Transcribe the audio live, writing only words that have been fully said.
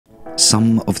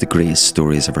Some of the greatest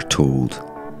stories ever told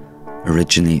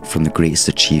originate from the greatest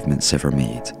achievements ever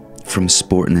made, from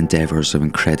sporting endeavours of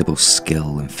incredible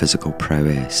skill and physical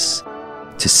prowess,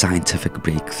 to scientific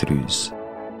breakthroughs,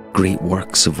 great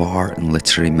works of art and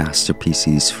literary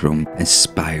masterpieces from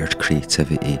inspired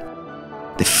creativity,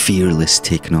 the fearless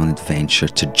taking on adventure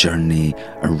to journey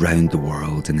around the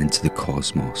world and into the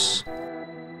cosmos.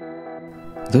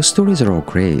 Those stories are all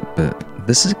great, but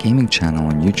this is a gaming channel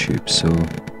on YouTube, so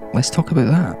let's talk about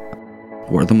that.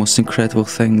 What are the most incredible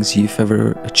things you've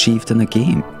ever achieved in a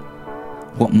game?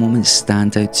 What moments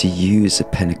stand out to you as the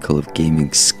pinnacle of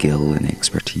gaming skill and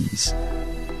expertise?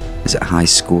 Is it high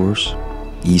scores,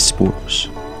 esports,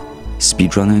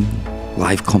 speedrunning,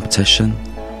 live competition,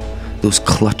 those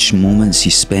clutch moments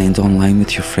you spend online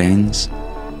with your friends?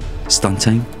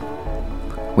 Stunting?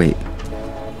 Wait,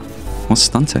 what's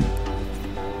stunting?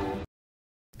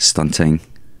 Stunting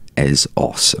is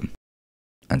awesome,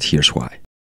 and here's why.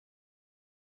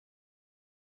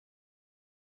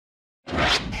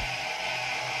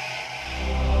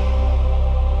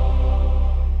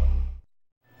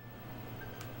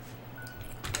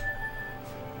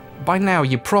 By now,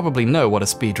 you probably know what a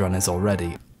speedrun is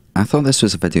already. I thought this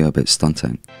was a video about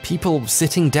stunting. People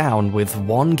sitting down with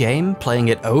one game, playing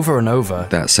it over and over.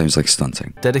 That sounds like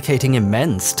stunting. Dedicating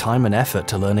immense time and effort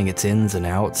to learning its ins and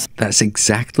outs. That's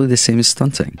exactly the same as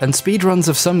stunting. And speedruns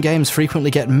of some games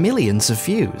frequently get millions of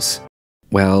views.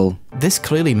 Well, this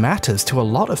clearly matters to a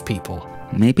lot of people.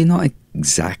 Maybe not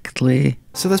exactly.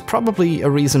 So there's probably a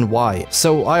reason why.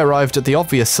 So I arrived at the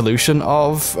obvious solution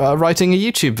of writing a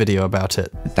YouTube video about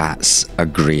it. That's a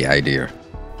great idea.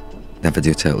 That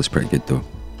video title is pretty good though.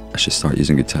 I should start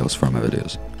using good titles for my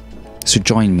videos. So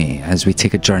join me as we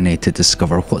take a journey to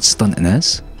discover what stunting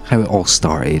is, how it all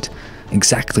started,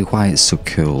 exactly why it's so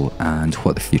cool, and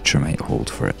what the future might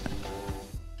hold for it.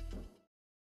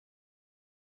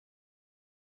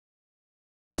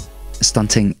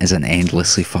 Stunting is an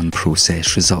endlessly fun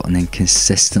process resulting in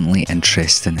consistently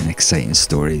interesting and exciting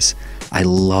stories. I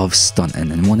love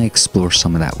stunting and want to explore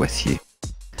some of that with you.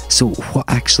 So what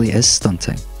actually is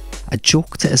stunting? I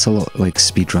joked it is a lot like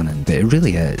speedrunning, but it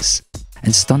really is.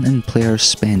 In stunting, players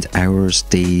spend hours,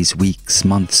 days, weeks,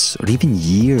 months, or even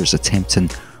years attempting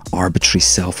arbitrary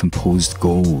self-imposed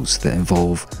goals that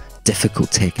involve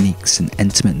difficult techniques and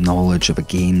intimate knowledge of a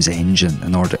game's engine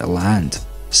in order to land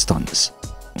stunts.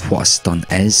 What a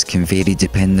stunt is can vary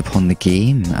depending upon the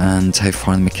game and how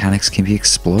far the mechanics can be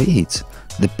exploited.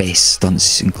 The best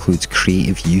stunts include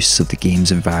creative use of the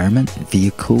game's environment,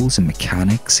 vehicles and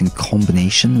mechanics in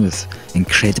combination with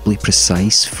incredibly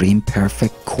precise,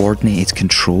 frame-perfect, coordinated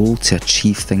control to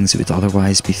achieve things that would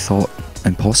otherwise be thought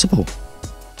impossible.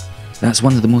 That's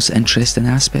one of the most interesting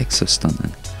aspects of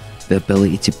stunting. The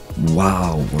ability to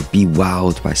wow or be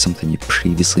wowed by something you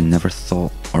previously never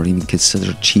thought or even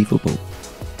considered achievable.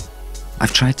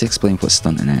 I've tried to explain what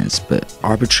stunting is, but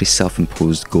arbitrary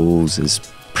self-imposed goals is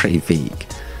pretty vague.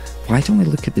 Why don't we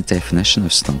look at the definition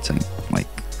of stunting, like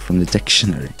from the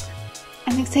dictionary?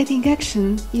 An exciting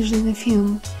action, usually in a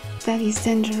film, that is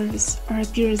dangerous or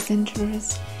appears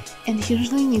dangerous, and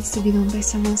usually needs to be done by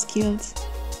someone skilled.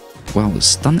 Well,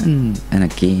 stunting in a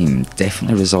game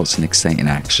definitely results in exciting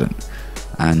action,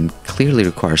 and clearly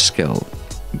requires skill,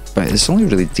 but it's only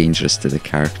really dangerous to the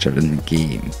character in the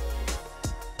game.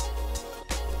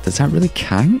 Does that really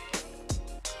count?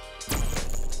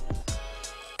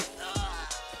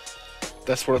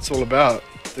 That's what it's all about.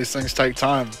 These things take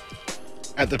time.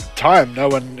 At the time, no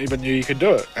one even knew you could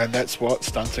do it, and that's what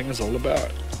stunting is all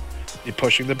about. You're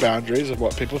pushing the boundaries of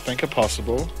what people think are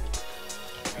possible,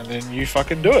 and then you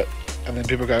fucking do it. And then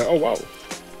people go, oh wow,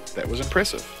 that was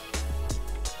impressive.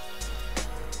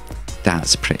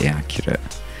 That's pretty accurate,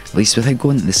 at least without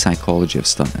going into the psychology of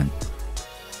stunting,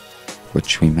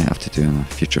 which we might have to do in a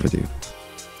future video.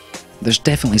 There's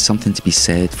definitely something to be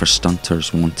said for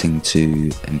stunters wanting to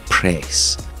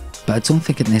impress, but I don't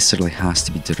think it necessarily has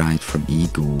to be derived from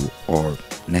ego or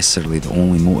necessarily the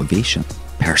only motivation.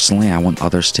 Personally, I want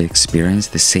others to experience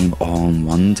the same awe and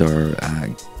wonder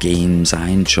at games I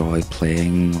enjoy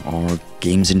playing or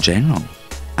games in general.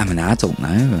 I'm an adult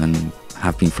now and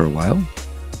have been for a while.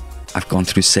 I've gone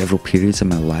through several periods in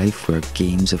my life where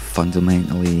games have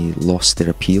fundamentally lost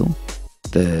their appeal.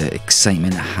 The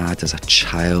excitement I had as a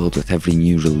child with every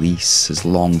new release has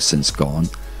long since gone,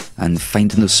 and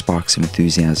finding those sparks of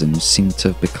enthusiasm seem to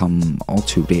have become all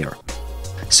too rare.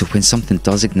 So when something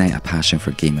does ignite a passion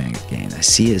for gaming again, I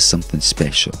see it as something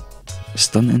special.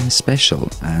 Stunting is special,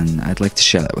 and I'd like to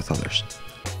share that with others.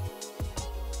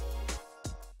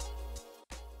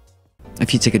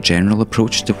 If you take a general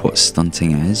approach to what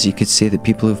stunting is, you could say that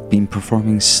people have been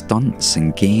performing stunts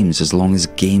in games as long as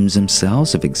games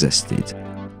themselves have existed.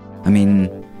 I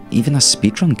mean, even a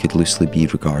speedrun could loosely be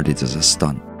regarded as a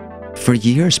stunt. For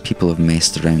years, people have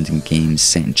messed around in games,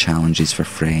 setting challenges for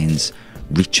friends,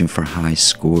 reaching for high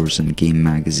scores in game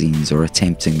magazines, or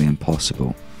attempting the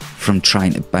impossible. From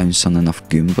trying to bounce on enough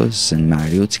Goombas in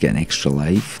Mario to get an extra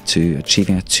life, to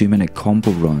achieving a 2-minute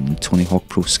combo run in Tony Hawk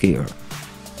Pro Skater,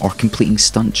 or completing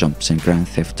stunt jumps in Grand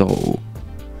Theft Auto.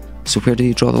 So where do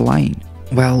you draw the line?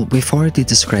 Well, we've already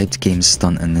described game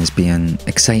stunting as being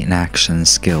exciting action and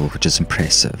skill, which is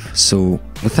impressive. So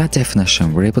with that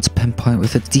definition, we're able to pinpoint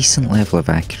with a decent level of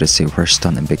accuracy where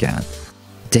stunting began.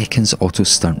 Deccan's Auto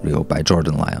Stunt Reel by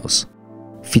Jordan Lyles.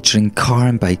 Featuring car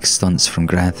and bike stunts from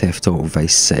Grand Theft Auto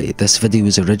Vice City, this video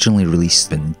was originally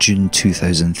released in June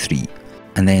 2003,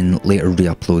 and then later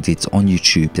re-uploaded on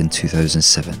YouTube in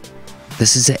 2007.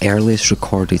 This is the earliest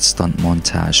recorded stunt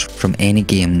montage from any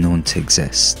game known to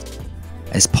exist.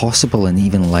 It's possible and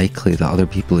even likely that other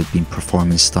people had been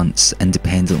performing stunts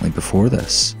independently before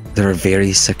this. There are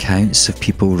various accounts of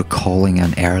people recalling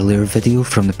an earlier video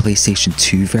from the PlayStation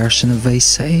 2 version of Vice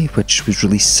City, which was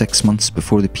released 6 months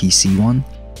before the PC one.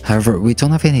 However, we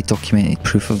don't have any documented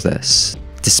proof of this.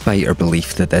 Despite our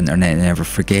belief that the internet never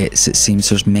forgets, it seems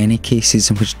there's many cases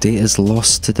in which data is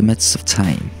lost to the midst of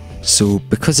time. So,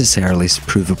 because it's the earliest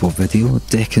provable video,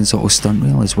 Deccan's Auto Stunt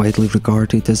Reel is widely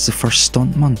regarded as the first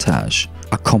stunt montage,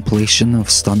 a compilation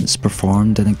of stunts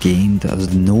performed in a game that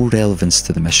has no relevance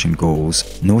to the mission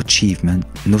goals, no achievement,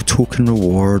 no token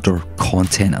reward or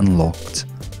content unlocked.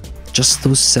 Just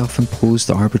those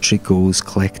self-imposed arbitrary goals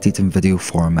collected in video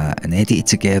format and edited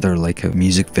together like a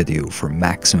music video for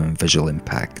maximum visual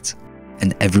impact.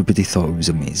 And everybody thought it was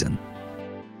amazing.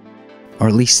 Or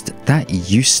at least that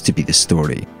used to be the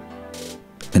story.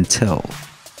 Until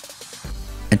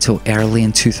early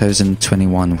in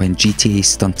 2021 when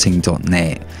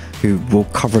GTAstunting.net, who we'll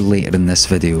cover later in this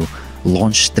video,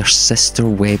 launched their sister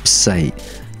website,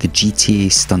 the GTA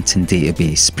Stunting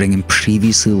database, bringing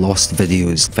previously lost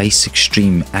videos, Vice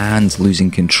Extreme and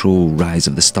Losing Control Rise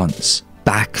of the Stunts,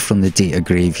 back from the data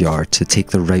graveyard to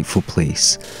take their rightful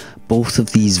place. Both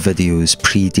of these videos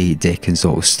predate Deccan's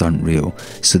Auto Stunt Reel,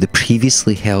 so the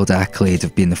previously held accolade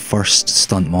of being the first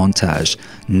stunt montage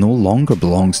no longer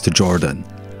belongs to Jordan.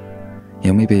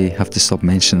 You'll maybe have to stop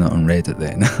mentioning it on Reddit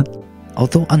then.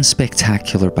 Although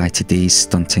unspectacular by today's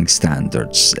stunting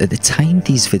standards, at the time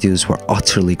these videos were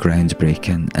utterly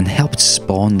groundbreaking and helped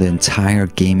spawn the entire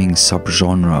gaming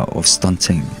subgenre of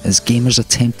stunting as gamers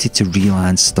attempted to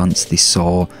reland stunts they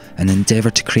saw and endeavour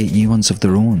to create new ones of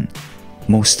their own.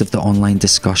 Most of the online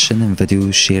discussion and video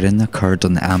sharing occurred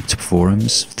on the Amped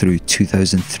forums through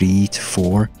 2003 to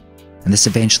 4, and this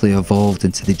eventually evolved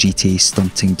into the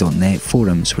GTAstunting.net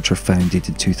forums, which were founded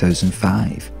in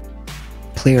 2005.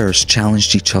 Players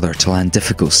challenged each other to land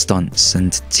difficult stunts,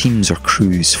 and teams or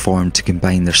crews formed to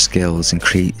combine their skills and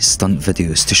create stunt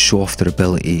videos to show off their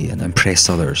ability and impress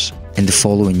others. In the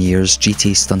following years,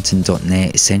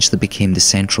 GTAstunting.net essentially became the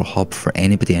central hub for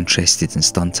anybody interested in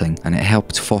stunting, and it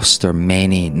helped foster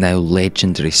many now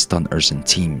legendary stunters and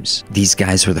teams. These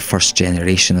guys were the first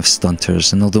generation of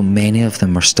stunters, and although many of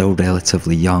them are still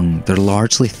relatively young, they're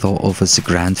largely thought of as the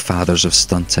grandfathers of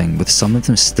stunting, with some of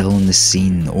them still in the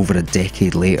scene over a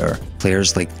decade later.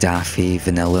 Players like Daffy,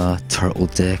 Vanilla, Turtle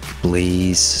Dick,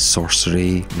 Blaze,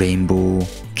 Sorcery, Rainbow,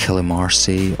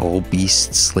 Killimarcy, All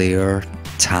Beast, Slayer,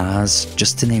 Taz,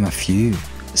 just to name a few.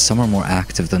 Some are more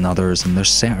active than others, and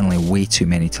there's certainly way too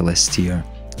many to list here.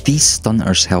 These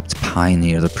stunters helped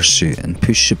pioneer the pursuit and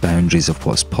push the boundaries of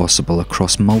what's possible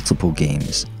across multiple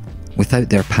games. Without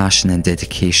their passion and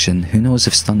dedication, who knows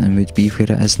if stunting would be where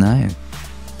it is now?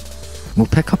 We'll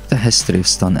pick up the history of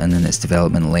stunting and its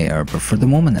development later, but for the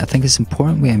moment I think it's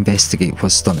important we investigate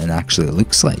what stunting actually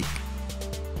looks like.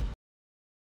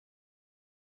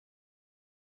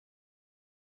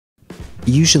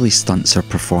 Usually stunts are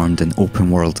performed in open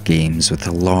world games with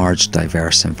a large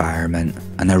diverse environment,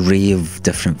 an array of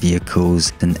different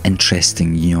vehicles and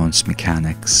interesting nuanced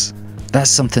mechanics. That's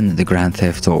something that the Grand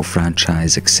Theft Auto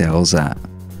franchise excels at.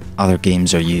 Other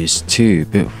games are used too,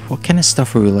 but what kind of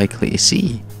stuff are we likely to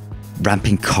see?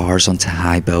 Ramping cars onto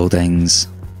high buildings,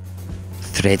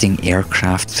 threading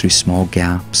aircraft through small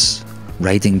gaps,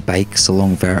 riding bikes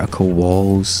along vertical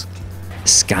walls,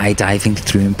 skydiving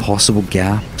through impossible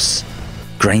gaps,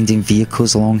 grinding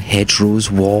vehicles along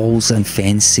hedgerows, walls and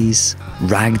fences,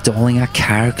 ragdolling a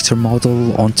character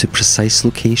model onto precise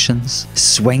locations,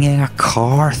 swinging a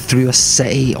car through a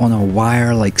city on a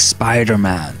wire like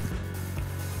Spider-Man.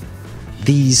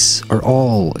 These are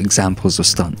all examples of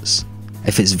stunts.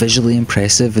 If it's visually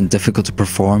impressive and difficult to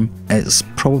perform, it's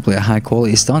probably a high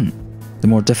quality stunt. The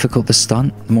more difficult the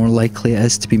stunt, the more likely it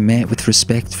is to be met with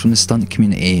respect from the stunt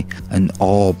community and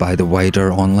awe by the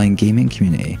wider online gaming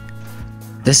community.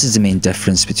 This is the main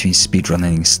difference between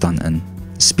speedrunning and stunting.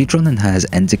 Speedrunning has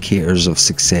indicators of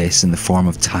success in the form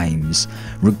of times,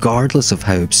 regardless of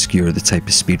how obscure the type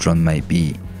of speedrun might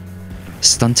be.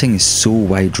 Stunting is so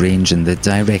wide-ranging that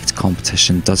direct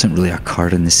competition doesn't really occur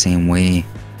in the same way.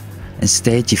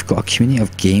 Instead, you've got a community of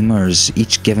gamers,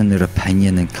 each giving their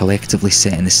opinion and collectively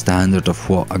setting the standard of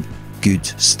what a good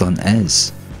stunt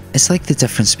is. It's like the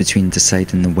difference between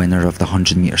deciding the winner of the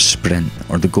 100-metre sprint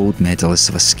or the gold medalist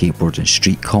of a skateboard and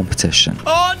street competition.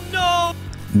 Oh no!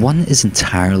 One is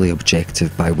entirely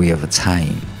objective by way of a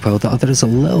time, while the other is a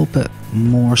little bit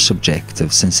more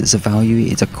subjective since it's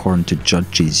evaluated according to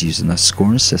judges using a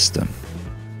scoring system,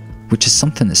 which is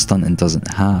something that stunting doesn't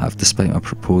have, despite my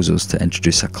proposals to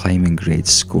introduce a climbing grade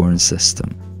scoring system.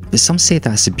 But some say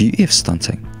that's the beauty of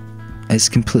stunting. It's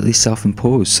completely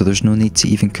self-imposed, so there's no need to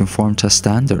even conform to a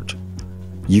standard.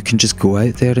 You can just go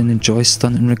out there and enjoy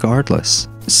stunting regardless.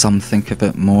 Some think of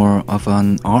it more of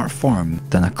an art form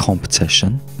than a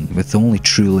competition, with the only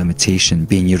true limitation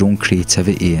being your own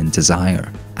creativity and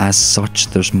desire. As such,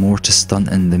 there's more to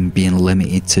stunting than being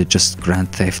limited to just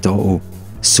Grand Theft Auto.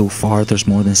 So far, there's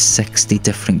more than 60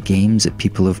 different games that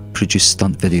people have produced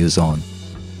stunt videos on.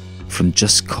 From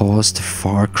Just Cause to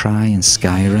Far Cry and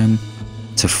Skyrim,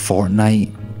 to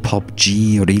Fortnite,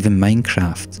 PUBG or even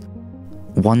Minecraft.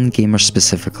 One gamer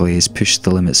specifically has pushed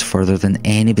the limits further than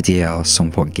anybody else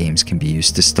on what games can be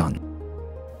used to stunt.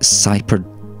 Cyper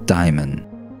Diamond.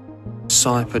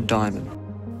 Cyper Diamond.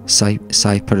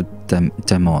 Cyper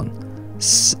Demon.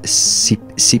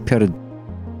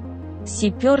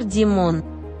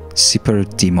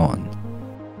 Cyper Demon.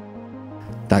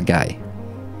 That guy.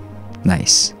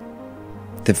 Nice.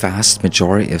 The vast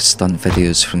majority of stunt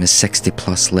videos from the 60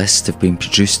 plus list have been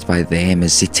produced by them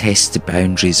as they test the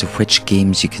boundaries of which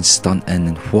games you can stunt in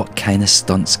and what kind of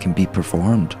stunts can be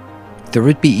performed. There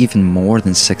would be even more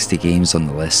than 60 games on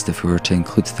the list if we were to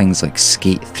include things like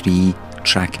Skate 3,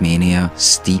 Trackmania,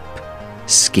 Steep,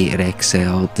 Skater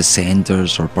XL,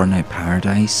 Descenders or Burnout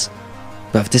Paradise,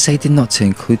 but I've decided not to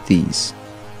include these.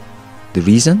 The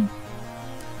reason?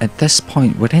 At this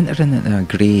point we're entering into a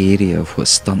grey area of what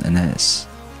stunting is.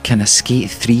 Can a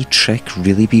Skate 3 trick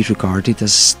really be regarded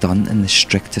as a stunt in the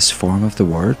strictest form of the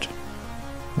word?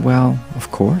 Well,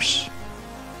 of course.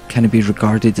 Can it be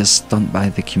regarded as stunt by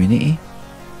the community?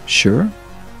 Sure.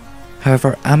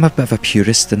 However, I'm a bit of a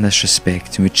purist in this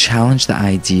respect and would challenge the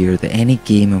idea that any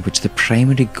game in which the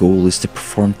primary goal is to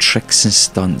perform tricks and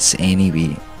stunts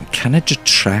anyway kind of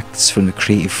detracts from the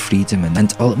creative freedom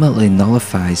and ultimately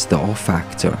nullifies the awe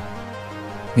factor.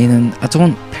 Meaning, I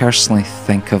don't personally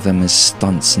think of them as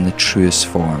stunts in the truest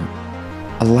form.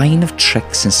 A line of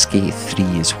tricks in Skate 3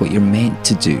 is what you're meant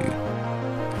to do,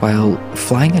 while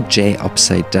flying a jet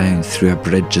upside down through a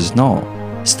bridge is not.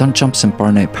 Stunt jumps in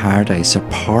Burnout Paradise are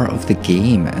part of the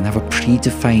game and have a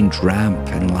predefined ramp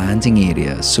and landing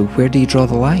area, so where do you draw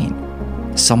the line?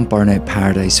 Some Burnout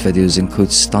Paradise videos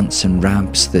include stunts and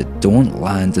ramps that don't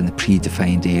land in the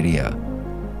predefined area.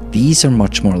 These are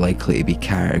much more likely to be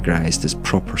categorised as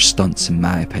proper stunts in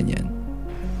my opinion.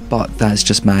 But that's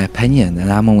just my opinion and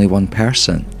I'm only one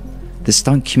person. The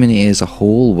stunt community as a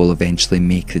whole will eventually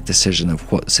make the decision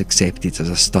of what's accepted as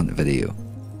a stunt video.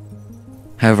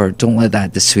 However, don't let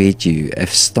that dissuade you.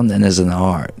 If stunting is an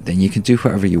art, then you can do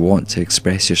whatever you want to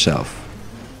express yourself.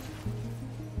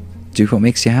 Do what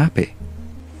makes you happy.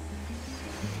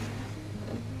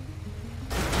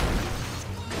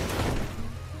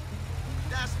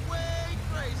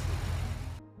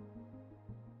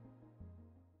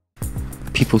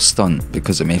 People stunt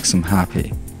because it makes them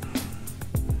happy.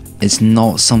 It's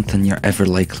not something you're ever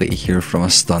likely to hear from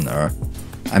a stunter.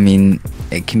 I mean,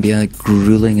 it can be a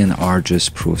grueling and arduous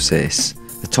process.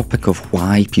 The topic of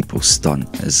why people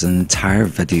stunt is an entire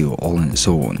video all on its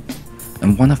own,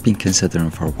 and one I've been considering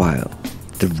for a while.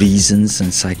 The reasons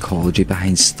and psychology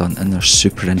behind stunting are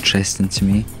super interesting to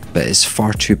me, but it's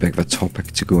far too big of a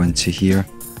topic to go into here.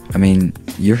 I mean,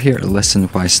 you're here to listen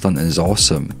why stunting is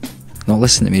awesome, not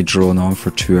listen to me drone on for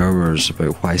 2 hours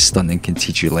about why stunting can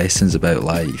teach you lessons about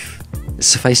life.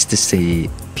 Suffice to say,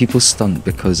 people stunt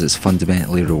because it's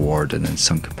fundamentally rewarding in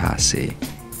some capacity.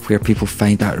 Where people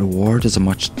find that reward is a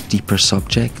much deeper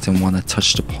subject and one I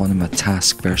touched upon in my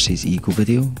task versus ego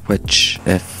video, which,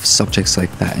 if subjects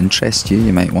like that interest you,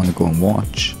 you might want to go and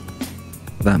watch.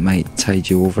 That might tide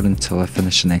you over until I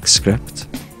finish the next script.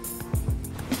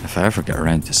 If I ever get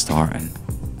around to starting.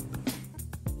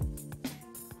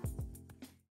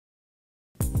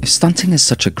 If Stunting is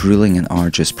such a grueling and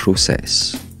arduous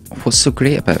process. What's so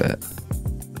great about it?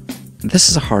 This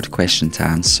is a hard question to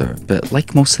answer, but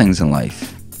like most things in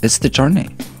life, it's the journey.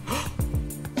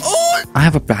 I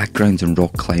have a background in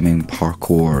rock climbing,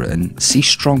 parkour, and see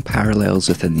strong parallels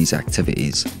within these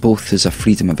activities, both as a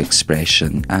freedom of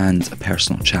expression and a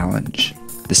personal challenge.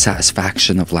 The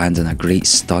satisfaction of landing a great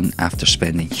stunt after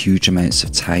spending huge amounts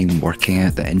of time working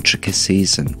out the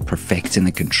intricacies and perfecting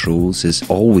the controls is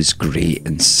always great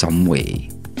in some way.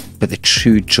 But the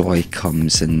true joy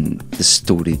comes in the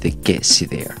story that gets you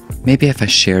there. Maybe if I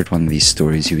shared one of these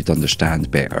stories you would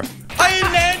understand better. I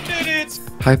landed it!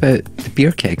 How about the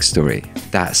beer keg story?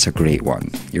 That's a great one.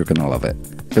 You're gonna love it.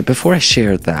 But before I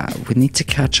share that, we need to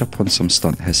catch up on some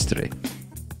stunt history.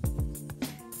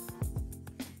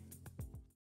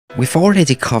 We've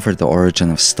already covered the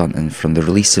origin of stunting from the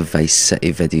release of Vice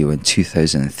City Video in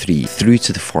 2003 through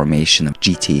to the formation of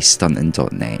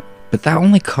GTAstunting.net, but that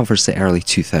only covers the early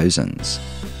 2000s.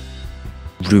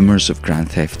 Rumours of Grand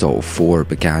Theft Auto 4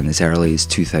 began as early as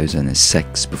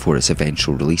 2006 before its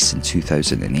eventual release in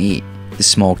 2008. The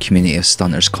small community of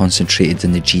stunters concentrated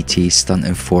in the GTA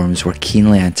stunting forums were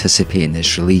keenly anticipating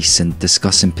its release and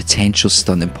discussing potential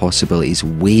stunting possibilities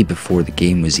way before the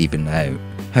game was even out.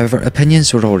 However,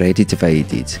 opinions were already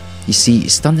divided. You see,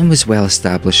 stunting was well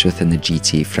established within the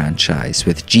GTA franchise,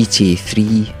 with GTA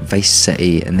 3, Vice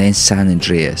City and then San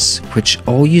Andreas, which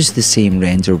all used the same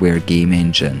renderware game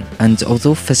engine, and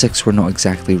although physics were not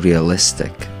exactly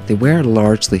realistic, they were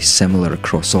largely similar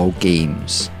across all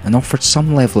games, and offered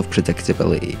some level of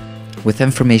predictability. With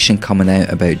information coming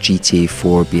out about GTA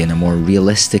 4 being a more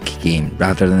realistic game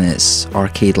rather than its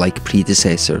arcade-like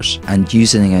predecessors, and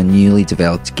using a newly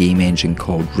developed game engine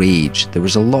called Rage, there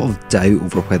was a lot of doubt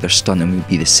over whether stunting would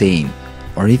be the same,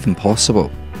 or even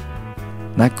possible.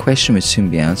 That question would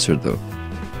soon be answered though.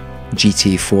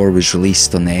 GTA 4 was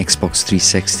released on the Xbox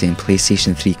 360 and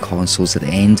PlayStation 3 consoles at the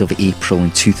end of April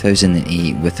in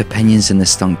 2008, with opinions in the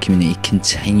stunt community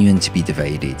continuing to be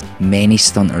divided. Many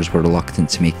stunters were reluctant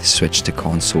to make the switch to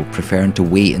console, preferring to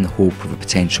wait in the hope of a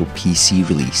potential PC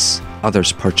release.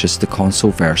 Others purchased the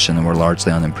console version and were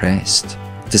largely unimpressed.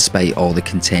 Despite all the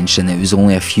contention, it was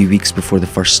only a few weeks before the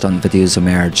first stunt videos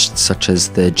emerged, such as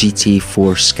the GTA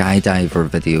 4 Skydiver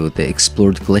video that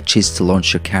explored glitches to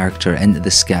launch your character into the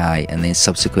sky and then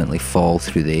subsequently fall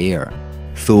through the air.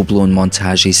 Full-blown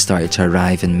montages started to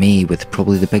arrive in May, with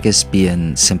probably the biggest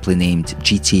being simply named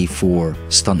GTA 4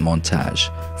 Stunt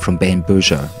Montage from Ben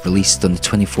Bouger, released on the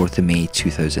 24th of May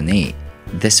 2008.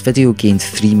 This video gained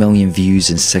 3 million views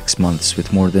in 6 months,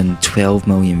 with more than 12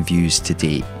 million views to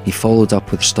date. He followed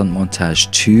up with Stunt Montage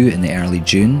 2 in the early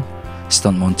June,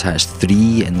 Stunt Montage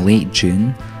 3 in late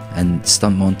June, and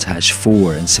Stunt Montage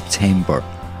 4 in September,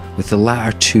 with the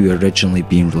latter two originally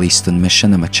being released on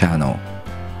Machinima channel,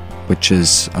 which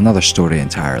is another story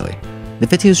entirely. The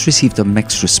videos received a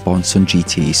mixed response on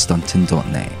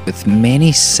GTAstunting.net, with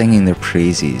many singing their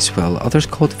praises, while others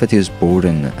called the videos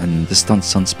boring and the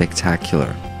stunts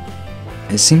unspectacular.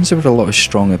 It seems there were a lot of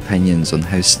strong opinions on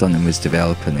how stunting was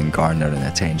developing and garnering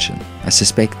attention. I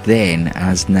suspect then,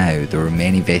 as now, there were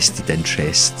many vested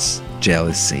interests,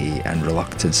 jealousy and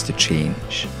reluctance to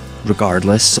change.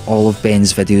 Regardless, all of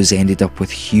Ben's videos ended up with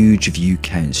huge view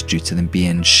counts due to them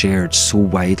being shared so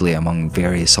widely among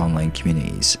various online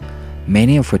communities,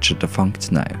 many of which are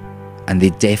defunct now, and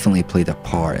they definitely played a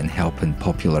part in helping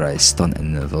popularise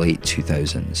stunting in the late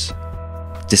 2000s.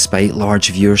 Despite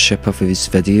large viewership of his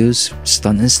videos,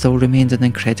 stunting still remained an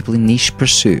incredibly niche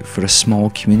pursuit for a small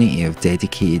community of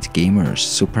dedicated gamers,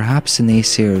 so perhaps the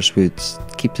naysayers would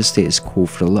keep the status quo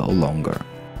for a little longer.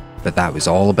 But that was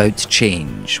all about to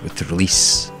change with the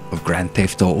release of Grand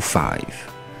Theft Auto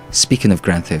 5. Speaking of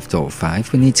Grand Theft Auto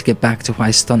 5, we need to get back to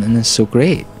why stunting is so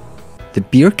great. The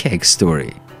beer keg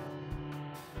story.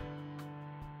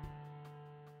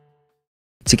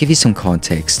 To give you some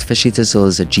context, Fishy Dizzle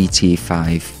is a GTA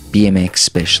 5 BMX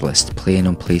specialist playing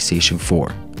on PlayStation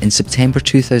 4. In September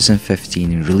 2015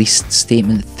 he released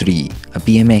Statement 3, a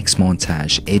BMX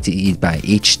montage edited by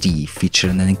HD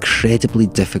featuring an incredibly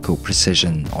difficult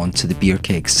precision onto the beer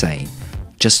keg sign,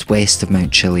 just west of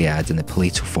Mount Chiliad in the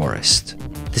Paleto Forest.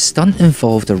 The stunt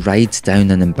involved a ride down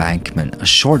an embankment, a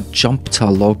short jump to a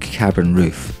log cabin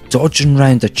roof, dodging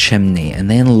round a chimney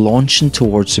and then launching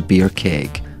towards a beer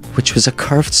keg, which was a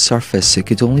curved surface that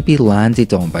could only be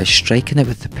landed on by striking it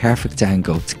with the perfect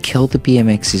angle to kill the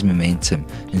BMX's momentum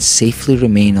and safely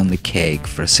remain on the keg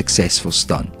for a successful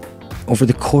stunt. Over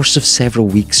the course of several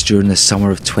weeks during the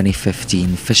summer of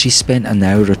 2015, Fishy spent an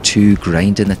hour or two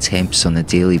grinding attempts on a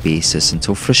daily basis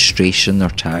until frustration or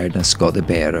tiredness got the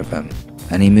better of him,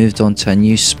 and he moved on to a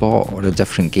new spot or a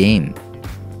different game.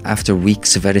 After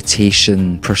weeks of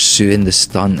irritation, pursuing the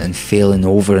stunt and failing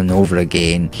over and over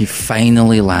again, he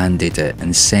finally landed it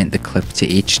and sent the clip to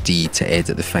HD to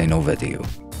edit the final video.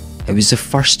 It was the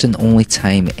first and only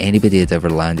time anybody had ever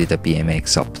landed a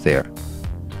BMX up there.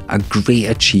 A great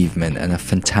achievement and a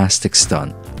fantastic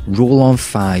stunt. Roll on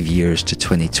 5 years to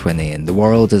 2020 and the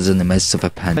world is in the midst of a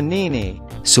pandemic.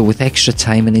 So with extra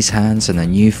time in his hands and a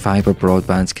new fibre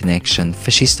broadband connection,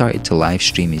 Fishy started to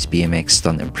livestream his BMX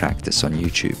stunting practice on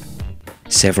YouTube.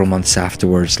 Several months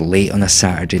afterwards, late on a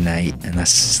Saturday night, and a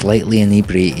slightly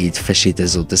inebriated Fishy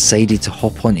Dizzle decided to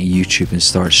hop onto YouTube and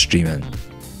start streaming.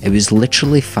 It was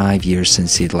literally 5 years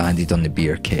since he'd landed on the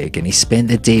beer keg, and he spent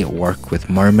the day at work with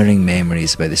murmuring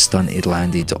memories about the stunt he'd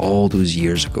landed all those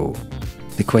years ago.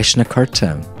 The question occurred to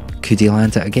him, could he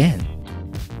land it again?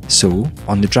 So,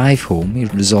 on the drive home, he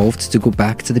resolved to go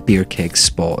back to the beer keg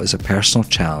spot as a personal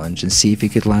challenge and see if he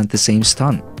could land the same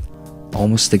stunt.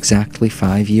 Almost exactly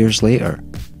 5 years later.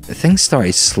 Things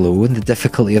started slow and the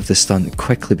difficulty of the stunt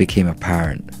quickly became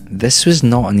apparent. This was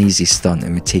not an easy stunt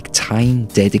and would take time,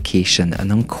 dedication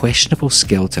and unquestionable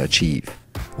skill to achieve.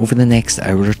 Over the next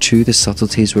hour or two the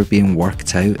subtleties were being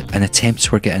worked out and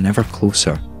attempts were getting ever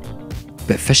closer.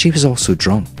 But Fishy was also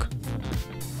drunk.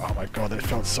 Oh my god, that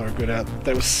felt so good out.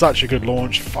 That was such a good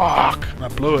launch. Fuck, I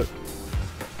blew it.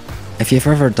 If you've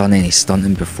ever done any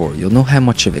stunting before, you'll know how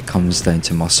much of it comes down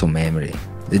to muscle memory.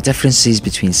 The differences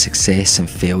between success and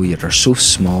failure are so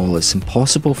small it's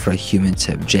impossible for a human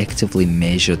to objectively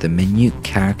measure the minute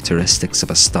characteristics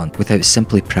of a stunt without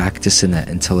simply practicing it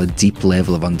until a deep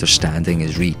level of understanding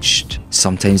is reached.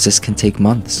 Sometimes this can take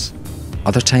months,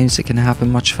 other times it can happen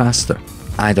much faster.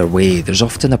 Either way, there's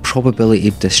often a probability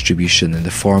of distribution in the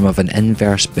form of an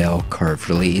inverse bell curve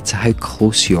related to how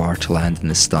close you are to landing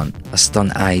the stunt. A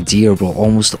stunt idea will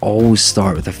almost always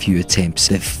start with a few attempts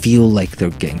that feel like they're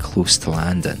getting close to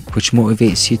landing, which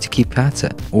motivates you to keep at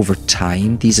it. Over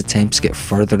time, these attempts get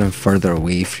further and further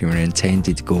away from your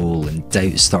intended goal and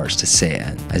doubt starts to set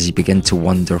in, as you begin to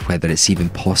wonder whether it's even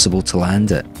possible to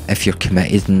land it. If you're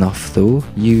committed enough though,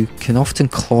 you can often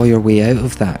claw your way out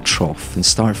of that trough and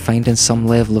start finding some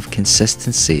level of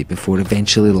consistency before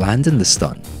eventually landing the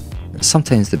stunt.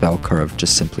 Sometimes the bell curve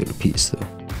just simply repeats though.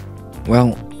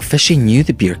 Well, Fishy knew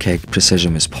the beer keg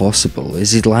precision was possible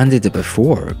as he'd landed it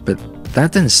before, but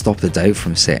that didn't stop the doubt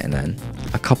from setting in.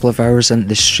 A couple of hours into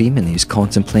the stream and he was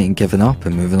contemplating giving up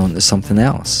and moving on to something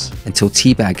else, until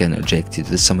Teabag interjected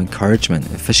with some encouragement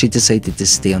and Fishy decided to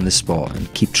stay on the spot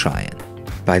and keep trying.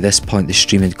 By this point the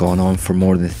stream had gone on for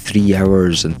more than 3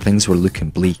 hours and things were looking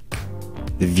bleak.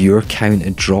 The viewer count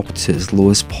had dropped to its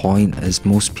lowest point as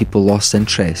most people lost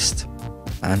interest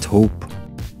and hope.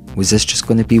 Was this just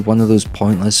going to be one of those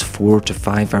pointless 4 to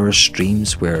 5 hour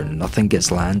streams where nothing gets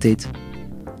landed?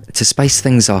 To spice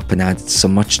things up and add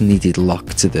some much needed luck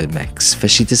to the mix,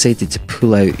 Fishy decided to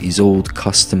pull out his old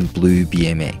custom blue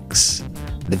BMX.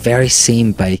 The very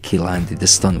same bike he landed the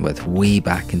stunt with way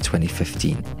back in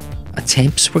 2015.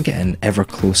 Attempts were getting ever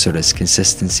closer as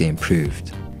consistency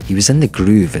improved. He was in the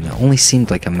groove and it only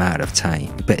seemed like a matter of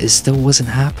time, but it still wasn't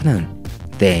happening.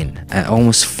 Then, at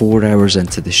almost 4 hours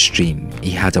into the stream, he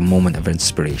had a moment of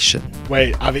inspiration.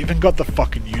 Wait, I've even got the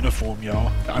fucking uniform,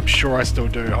 y'all. I'm sure I still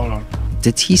do, hold on.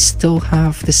 Did he still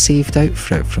have the saved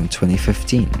outfit from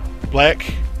 2015? Black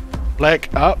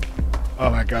up. Oh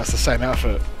my god, it's the same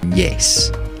outfit. Yes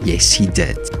he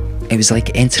did. It was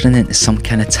like entering into some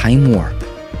kind of time warp.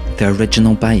 The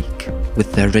original bike,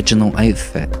 with the original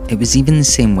outfit. It was even the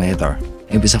same weather.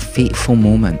 It was a fateful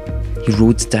moment. He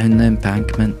rode down the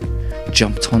embankment,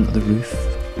 jumped onto the roof,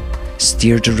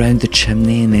 steered around the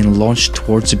chimney and then launched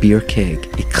towards the beer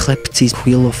keg. He clipped his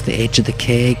wheel off the edge of the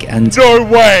keg and... No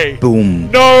way!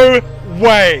 Boom! No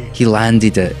way! He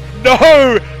landed it.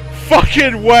 No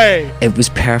fucking way! It was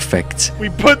perfect. We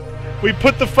put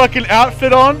the fucking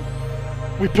outfit on.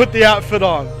 We put the outfit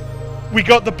on. We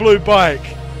got the blue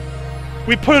bike.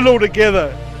 We put it all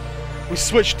together. We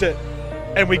switched it.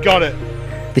 And we got it.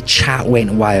 The chat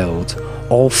went wild.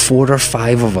 All 4 or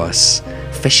 5 of us.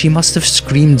 Fishy must have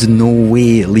screamed no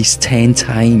way at least 10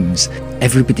 times.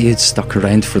 Everybody who'd stuck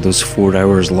around for those 4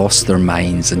 hours lost their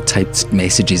minds and typed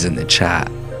messages in the chat.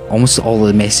 Almost all of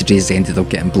the messages ended up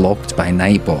getting blocked by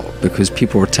Nightbot because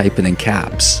people were typing in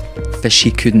caps.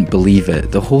 Fishy couldn't believe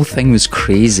it. The whole thing was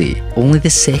crazy. Only the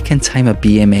second time a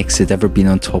BMX had ever been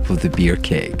on top of the beer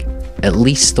keg. At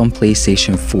least on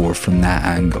PlayStation 4 from that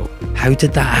angle. How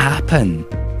did that happen?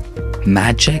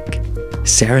 Magic?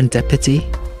 Serendipity?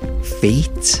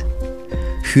 Fate?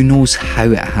 Who knows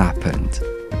how it happened?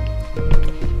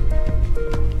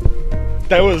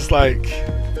 That was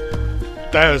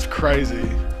crazy.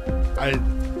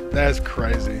 That's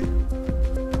crazy.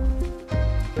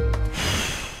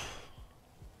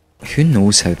 Who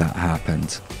knows how that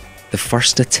happened? The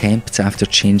first attempt after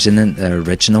changing into the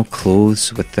original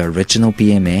clothes with the original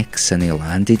BMX and he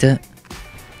landed it?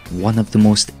 One of the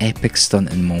most epic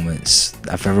stunting moments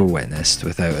I've ever witnessed,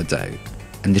 without a doubt.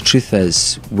 And the truth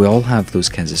is, we all have those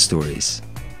kinds of stories.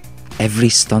 Every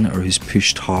stunter who's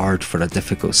pushed hard for a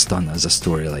difficult stunt has a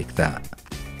story like that.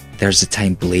 There's the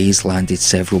time Blaze landed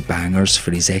several bangers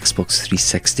for his Xbox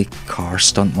 360 car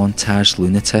stunt montage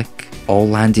Lunatic, all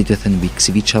landed within weeks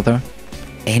of each other.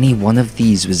 Any one of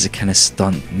these was the kind of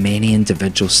stunt many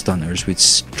individual stunters would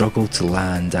struggle to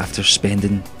land after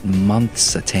spending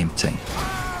months attempting.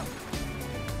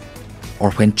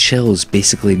 Or when Chills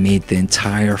basically made the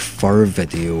entire Fur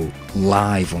video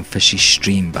live on Fishy's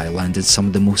stream by landing some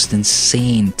of the most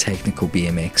insane technical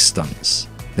BMX stunts.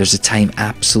 There's a time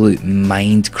Absolute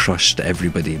mind crushed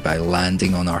everybody by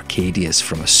landing on Arcadius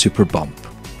from a super bump,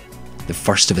 the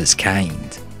first of its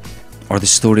kind. Or the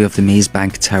story of the Maze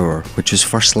Bank Tower, which was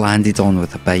first landed on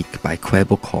with a bike by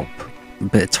Quebblecop,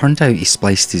 but it turned out he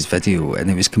spliced his video and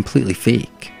it was completely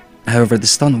fake. However, the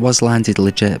stunt was landed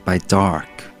legit by Dark,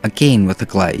 again with a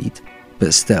glide,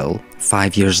 but still,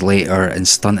 5 years later and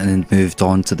stunting had moved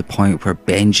on to the point where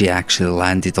Benji actually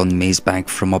landed on Maze Bank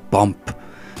from a bump,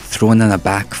 throwing in a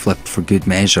backflip for good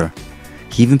measure.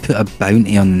 He even put a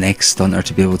bounty on the next stunter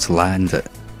to be able to land it.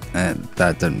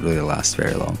 That didn't really last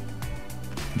very long.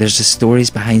 There's the stories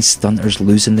behind stunters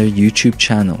losing their YouTube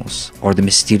channels, or the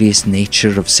mysterious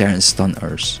nature of certain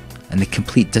stunters, and the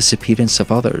complete disappearance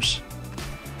of others.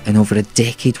 In over a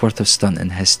decade worth of stunting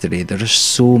history, there are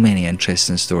so many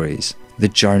interesting stories. The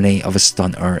journey of a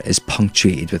stunter is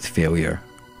punctuated with failure.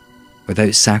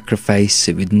 Without sacrifice,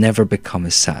 it would never become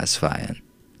as satisfying.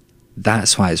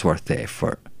 That's why it's worth the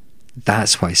effort.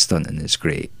 That's why stunting is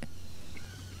great.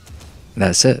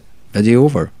 That's it. Video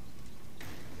over.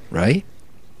 Right?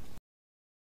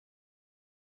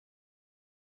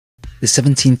 The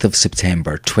 17th of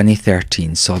September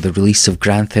 2013 saw the release of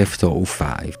Grand Theft Auto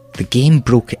 5. The game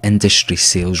broke industry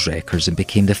sales records and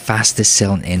became the fastest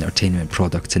selling entertainment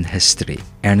product in history,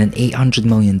 earning $800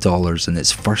 million in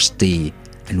its first day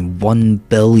and $1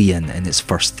 billion in its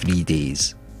first 3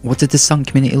 days. What did the stunt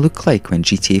community look like when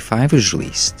GTA 5 was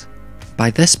released?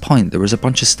 By this point, there was a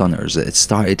bunch of stunters that had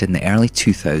started in the early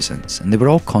 2000s, and they were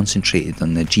all concentrated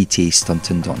on the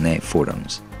GTAstunting.net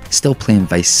forums, still playing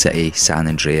Vice City, San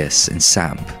Andreas and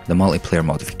SAMP, the multiplayer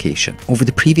modification. Over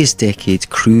the previous decade,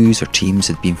 crews or teams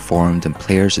had been formed and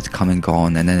players had come and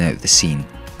gone in and out of the scene.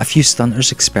 A few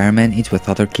stunters experimented with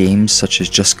other games such as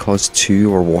Just Cause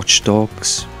 2 or Watch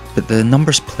Dogs, but the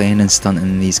numbers playing and stunting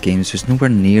in these games was nowhere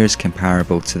near as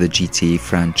comparable to the GTA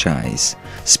franchise,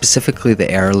 specifically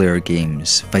the earlier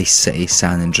games, Vice City,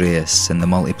 San Andreas and the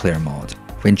multiplayer mod.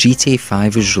 When GTA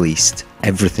 5 was released,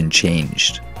 everything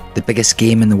changed. The biggest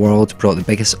game in the world brought the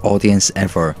biggest audience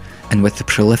ever, and with the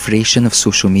proliferation of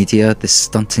social media, the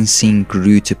stunting scene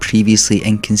grew to previously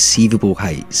inconceivable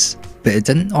heights. But it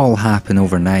didn't all happen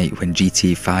overnight when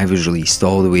GTA 5 was released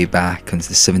all the way back on the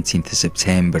 17th of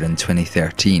September in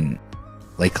 2013.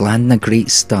 Like landing a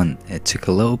great stunt, it took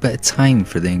a little bit of time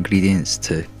for the ingredients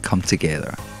to come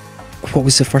together. What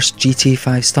was the first GTA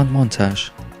 5 stunt montage?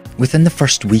 Within the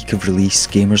first week of release,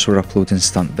 gamers were uploading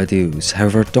stunt videos.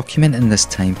 However, documenting this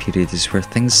time period is where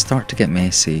things start to get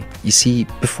messy. You see,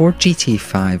 before GTA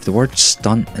 5, the words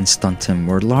stunt and stunting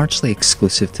were largely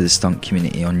exclusive to the stunt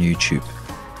community on YouTube,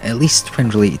 at least when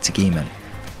related to gaming,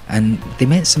 and they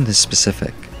meant something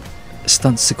specific.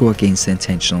 Stunts to go against the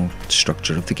intentional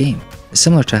structure of the game,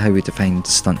 similar to how we defined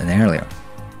stunting earlier.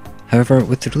 However,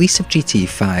 with the release of GTA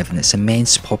 5 and its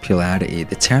immense popularity,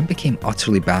 the term became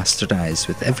utterly bastardised,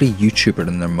 with every YouTuber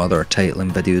and their mother titling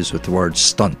videos with the words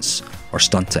stunts or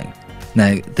stunting.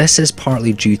 Now, this is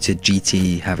partly due to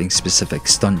GTA having specific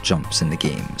stunt jumps in the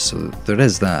game, so there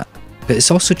is that. But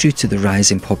it's also due to the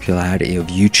rising popularity of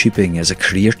YouTubing as a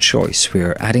career choice,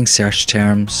 where adding search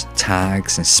terms,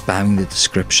 tags and spamming the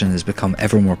description has become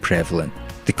ever more prevalent.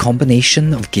 The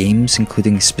combination of games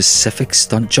including specific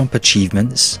stunt jump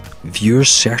achievements, viewers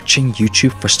searching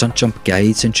YouTube for stunt jump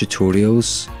guides and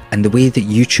tutorials, and the way that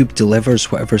YouTube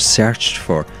delivers whatever's searched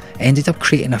for ended up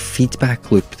creating a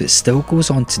feedback loop that still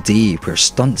goes on today, where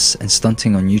stunts and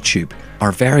stunting on YouTube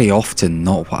are very often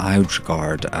not what I would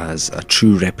regard as a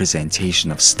true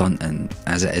representation of stunting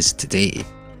as it is today.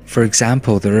 For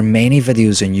example, there are many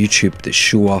videos on YouTube that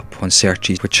show up on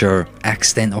searches which are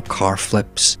accidental car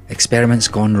flips, experiments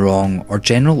gone wrong, or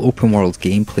general open world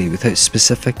gameplay without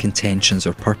specific intentions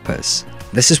or purpose.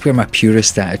 This is where my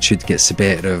purist attitude gets the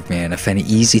better of me, and I find it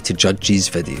easy to judge these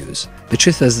videos. The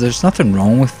truth is, there's nothing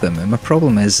wrong with them, and my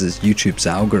problem is YouTube's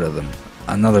algorithm.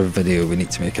 Another video we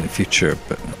need to make in the future,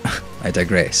 but I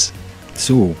digress.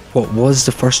 So, what was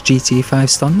the first GTA 5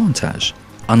 stunt montage?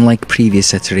 Unlike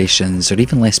previous iterations or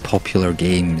even less popular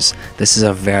games, this is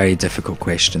a very difficult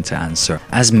question to answer.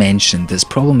 As mentioned, it's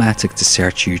problematic to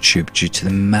search YouTube due to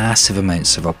the massive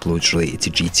amounts of uploads related to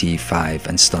GTA 5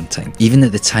 and stunting, even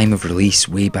at the time of release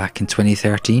way back in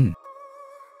 2013.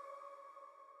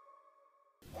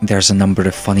 There's a number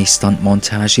of funny stunt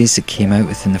montages that came out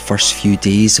within the first few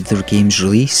days of the game's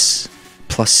release,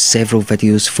 plus several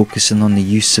videos focusing on the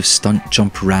use of stunt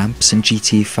jump ramps in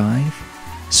GTA 5.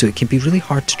 So it can be really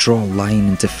hard to draw a line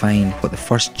and define what the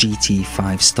first GTA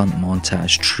 5 stunt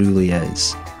montage truly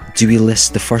is. Do we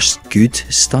list the first good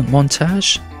stunt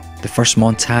montage? The first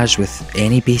montage with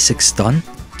any basic stunt?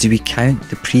 Do we count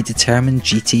the predetermined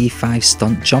GTA 5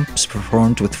 stunt jumps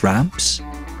performed with ramps?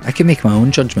 I can make my own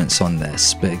judgments on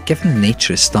this, but given the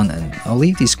nature of stunting, I'll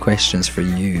leave these questions for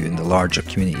you and the larger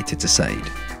community to decide.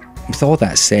 With all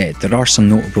that said, there are some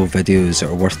notable videos that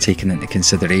are worth taking into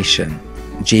consideration.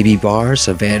 JB Bars,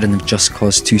 a veteran of Just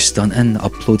Cause 2 stunting,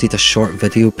 uploaded a short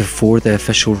video before the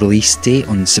official release date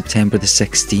on September the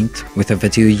 16th with a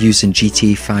video using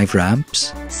GTA 5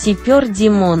 ramps.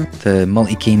 The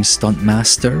multi-game stunt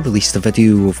master released a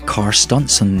video of car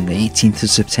stunts on the 18th of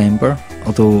September,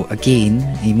 although again,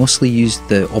 he mostly used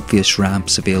the obvious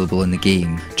ramps available in the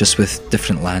game, just with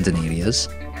different landing areas.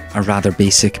 A rather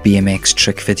basic BMX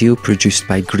trick video produced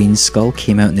by Green Skull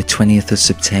came out on the 20th of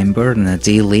September, and a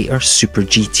day later Super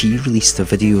GT released a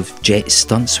video of jet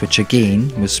stunts, which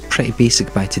again was pretty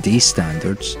basic by today's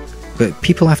standards. But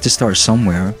people have to start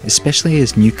somewhere, especially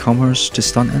as newcomers to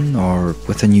stunting or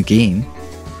with a new game.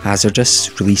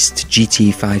 Hazardous released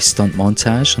GTA 5 stunt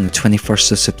montage on the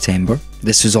 21st of September.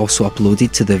 This was also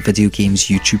uploaded to the Videogames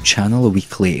YouTube channel a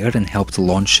week later and helped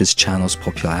launch his channel's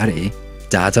popularity.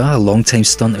 Dada, a longtime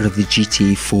stunter of the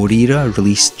GTA 4 era,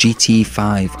 released GTA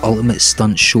 5 Ultimate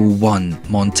Stunt Show 1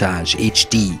 Montage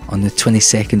HD on the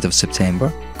 22nd of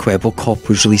September. Quebble Cop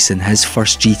was releasing his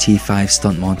first GTA 5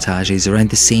 stunt montages around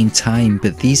the same time,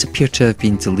 but these appear to have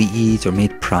been deleted or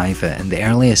made private, and the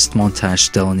earliest montage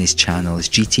still on his channel is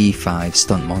GTA 5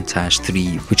 Stunt Montage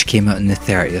 3, which came out on the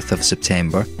 30th of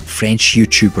September. French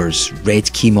YouTubers Red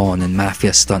Kimon and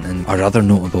Mafia Stunting are other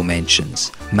notable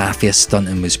mentions. Mafia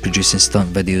Stunting was producing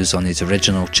stunt videos on his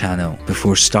original channel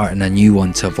before starting a new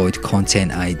one to avoid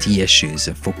content ID issues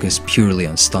and focus purely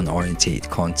on stunt orientated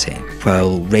content,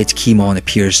 while Red Kimon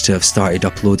appears to have started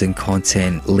uploading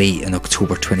content late in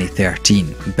October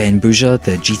 2013. Ben Bouja,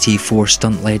 the GTA 4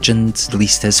 stunt legend,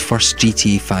 released his first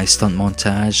GTA 5 stunt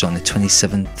montage on the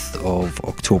 27th of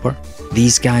October.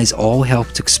 These guys all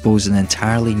helped expose an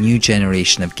entirely new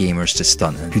generation of gamers to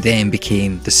stunting, who then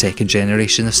became the second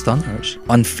generation of stunters.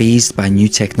 Unfazed by new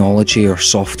technology or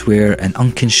software and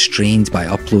unconstrained by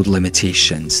upload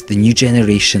limitations, the new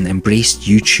generation embraced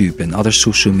YouTube and other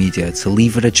social media to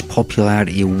leverage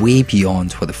popularity way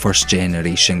beyond what the first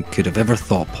generation could have ever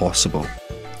thought possible,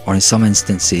 or in some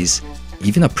instances,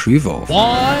 even approve of.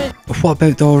 What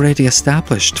about the already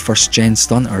established first-gen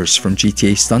stunters from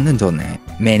GTA Stunting.net?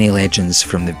 Many legends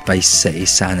from the Vice City,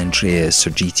 San Andreas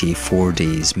or GTA 4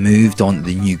 days moved on to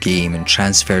the new game and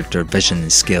transferred their vision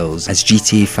and skills, as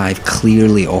GTA 5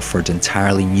 clearly offered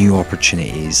entirely new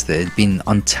opportunities that had been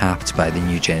untapped by the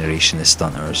new generation of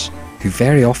stunters, who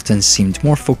very often seemed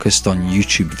more focused on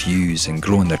YouTube views and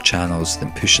growing their channels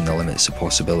than pushing the limits of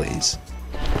possibilities.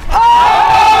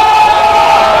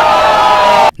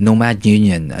 Nomad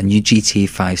Union, a new GTA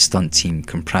 5 stunt team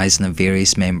comprising of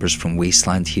various members from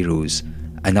Wasteland Heroes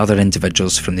and other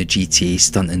individuals from the GTA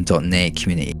Stunting.net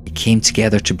community, came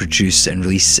together to produce and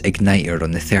release Igniter on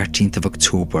the 13th of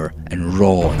October and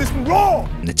Raw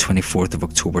on the 24th of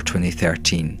October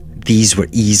 2013. These were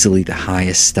easily the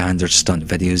highest standard stunt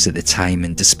videos at the time,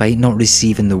 and despite not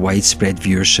receiving the widespread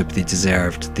viewership they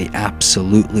deserved, they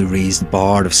absolutely raised the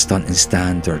bar of stunting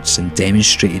standards and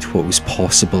demonstrated what was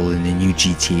possible in the new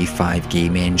GTA 5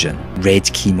 game engine. Red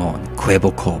Kimon,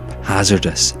 Quebble Cop,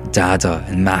 Hazardous, Dada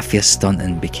and Mafia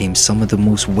Stunting became some of the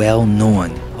most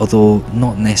well-known, although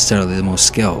not necessarily the most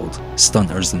skilled,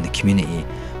 stunters in the community,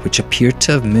 which appeared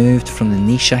to have moved from the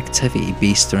niche activity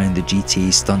based around the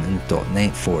GTA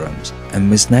Stunting.net forums and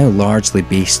was now largely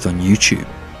based on YouTube.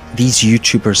 These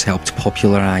YouTubers helped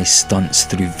popularise stunts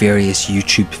through various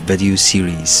YouTube video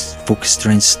series focused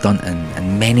around stunting,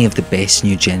 and many of the best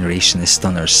new generation of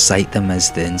stunters cite them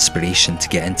as the inspiration to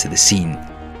get into the scene.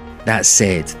 That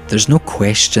said, there's no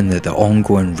question that the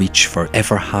ongoing reach for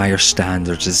ever higher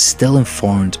standards is still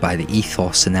informed by the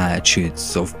ethos and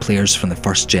attitudes of players from the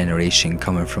first generation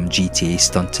coming from GTA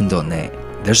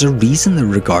Stunting.net. There's a reason they're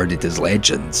regarded as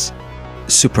legends.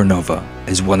 Supernova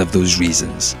is one of those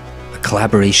reasons. A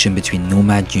collaboration between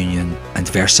Nomad Union and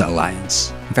Versa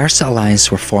Alliance. Versa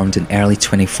Alliance were formed in early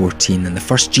 2014 and the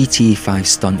first GTA 5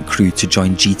 stunt crew to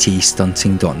join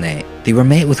GTAstunting.net. They were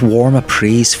met with warm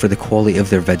praise for the quality of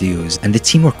their videos, and the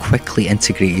team were quickly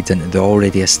integrated into the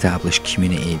already established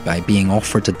community by being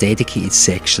offered a dedicated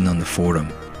section on the forum.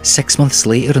 6 months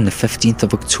later, on the 15th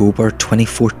of October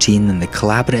 2014, and the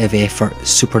collaborative effort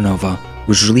Supernova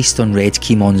was released on Red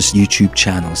Keemon's YouTube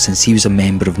channel since he was a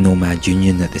member of Nomad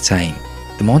Union at the time.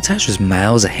 The montage was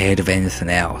miles ahead of anything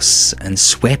else and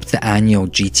swept the annual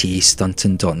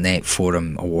GTAstunting.net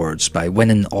forum awards by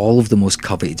winning all of the most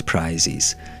coveted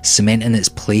prizes, cementing its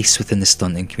place within the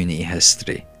stunting community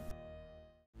history.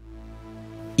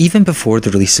 Even before the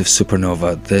release of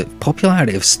Supernova, the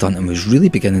popularity of stunting was really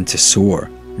beginning to soar.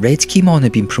 Red Keemon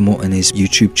had been promoting his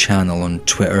YouTube channel on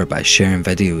Twitter by sharing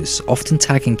videos, often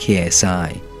tagging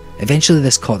KSI. Eventually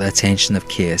this caught the attention of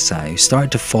KSI, who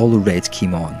started to follow Red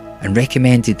Keemon and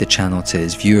recommended the channel to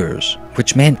his viewers,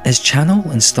 which meant his channel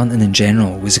and stunting in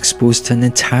general was exposed to an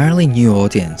entirely new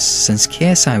audience since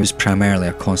KSI was primarily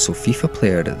a console FIFA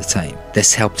player at the time.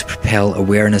 This helped propel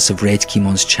awareness of Red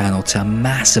Keemon's channel to a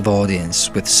massive audience,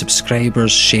 with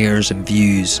subscribers, shares and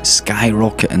views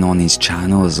skyrocketing on his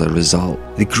channel as a result.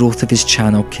 The growth of his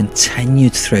channel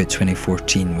continued throughout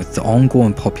 2014 with the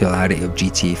ongoing popularity of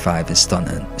GTA 5 and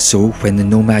stunting. So when the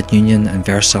Nomad Union and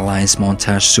Versa Alliance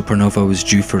montage Supernova was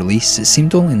due for release, it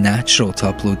seemed only natural to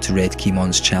upload to Red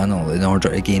Keemon's channel in order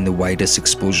to gain the widest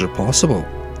exposure possible.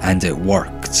 And it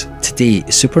worked. Today,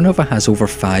 Supernova has over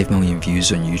 5 million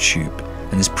views on YouTube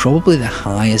and is probably the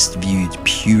highest viewed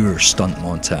pure stunt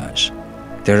montage.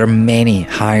 There are many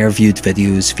higher viewed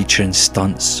videos featuring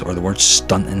stunts or the word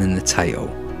stunting in the title,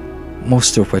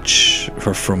 most of which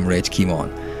are from Red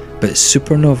Keemon. But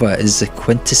Supernova is the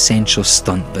quintessential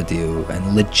stunt video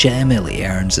and legitimately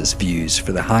earns its views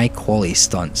for the high quality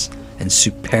stunts and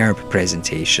superb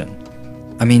presentation.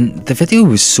 I mean, the video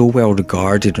was so well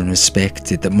regarded and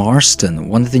respected that Marston,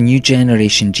 one of the new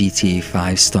generation GTA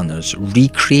 5 stunters,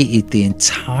 recreated the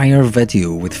entire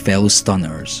video with fellow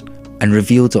stunters and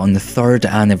revealed it on the 3rd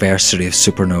anniversary of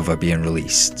Supernova being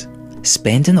released.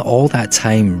 Spending all that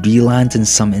time relanding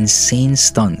some insane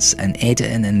stunts and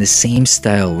editing in the same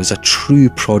style was a true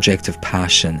project of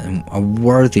passion and a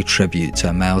worthy tribute to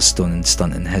a milestone in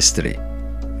stunting history.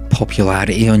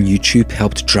 Popularity on YouTube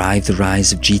helped drive the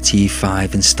rise of GTA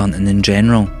 5 and stunting in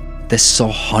general. This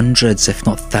saw hundreds if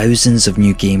not thousands of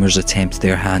new gamers attempt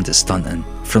their hand at stunting.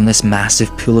 From this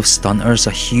massive pool of stunters,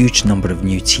 a huge number of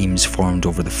new teams formed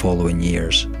over the following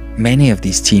years. Many of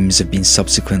these teams have been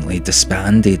subsequently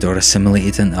disbanded or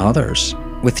assimilated into others.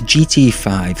 With GTA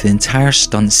 5, the entire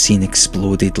stunt scene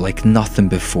exploded like nothing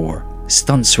before.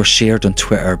 Stunts were shared on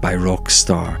Twitter by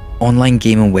Rockstar. Online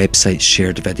gaming websites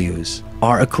shared videos.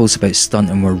 Articles about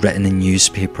stunting were written in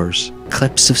newspapers.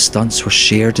 Clips of stunts were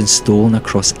shared and stolen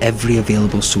across every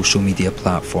available social media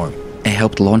platform. It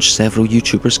helped launch several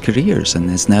YouTubers' careers and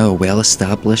is now a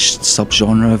well-established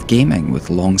subgenre of gaming with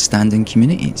long-standing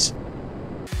communities.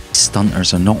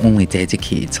 Stunters are not only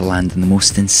dedicated to landing the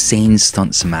most insane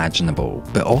stunts imaginable,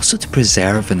 but also to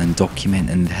preserving and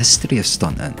documenting the history of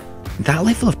stunting. That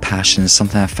level of passion is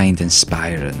something I find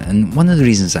inspiring, and one of the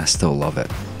reasons I still love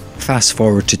it. Fast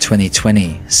forward to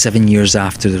 2020, 7 years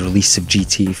after the release of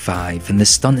GTA 5, and the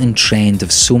stunting trend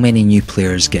of so many new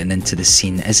players getting into the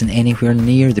scene isn't anywhere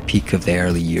near the peak of the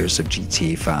early years of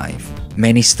GTA 5.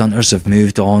 Many stunters have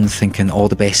moved on thinking all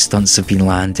the best stunts have been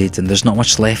landed and there's not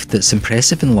much left that's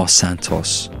impressive in Los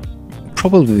Santos.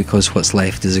 Probably because what's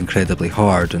left is incredibly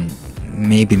hard and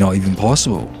maybe not even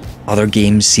possible. Other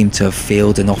games seem to have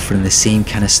failed in offering the same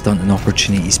kind of stunting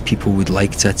opportunities people would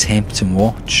like to attempt and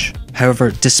watch.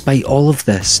 However, despite all of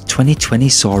this, 2020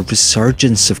 saw a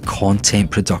resurgence of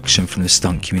content production from the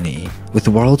stunt community. With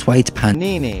the worldwide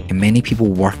pandemic and many people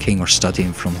working or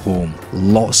studying from home,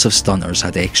 lots of stunters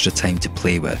had extra time to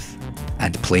play with.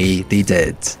 And play they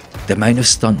did. The amount of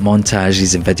stunt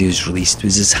montages and videos released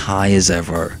was as high as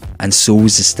ever, and so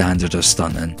was the standard of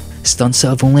stunting. Stunts that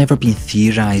have only ever been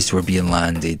theorised were being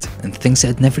landed, and things that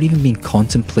had never even been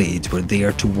contemplated were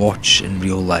there to watch in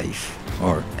real life,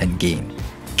 or in-game.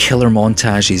 Killer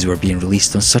montages were being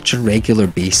released on such a regular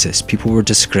basis, people were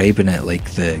describing it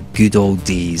like the good old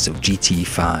days of GTA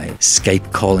 5,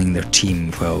 Skype calling their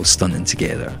team while stunting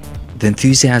together. The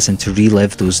enthusiasm to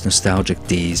relive those nostalgic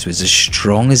days was as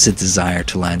strong as the desire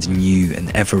to land new and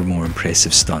ever more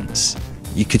impressive stunts.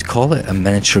 You could call it a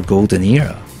miniature golden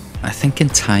era. I think in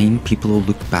time people will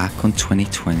look back on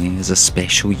 2020 as a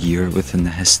special year within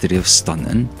the history of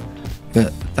stunting,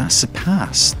 but that's the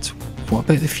past. What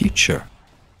about the future?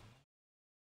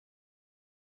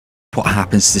 What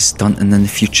happens to stunting in the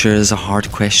future is a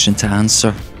hard question to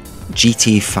answer.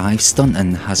 GTA 5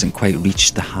 stunting hasn't quite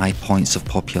reached the high points of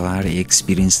popularity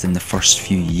experienced in the first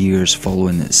few years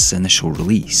following its initial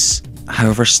release.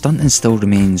 However, stunting still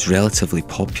remains relatively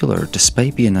popular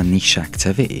despite being a niche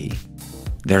activity.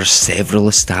 There are several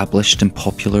established and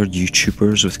popular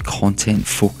YouTubers with content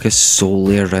focused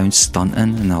solely around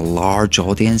stunting and a large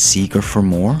audience eager for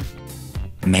more.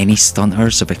 Many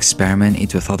stunters have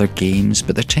experimented with other games,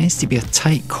 but there tends to be a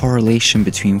tight correlation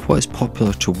between what is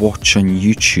popular to watch on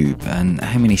YouTube and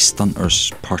how many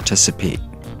stunters participate.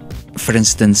 For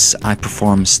instance, I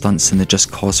perform stunts in the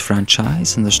Just Cause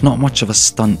franchise, and there's not much of a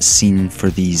stunt scene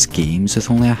for these games, with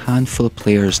only a handful of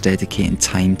players dedicating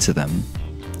time to them,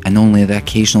 and only the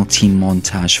occasional team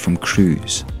montage from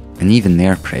crews, and even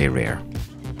they're pretty rare.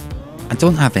 I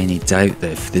don't have any doubt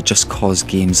that if the Just Cause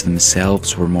games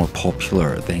themselves were more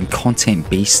popular, then content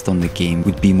based on the game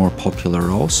would be more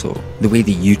popular also. The way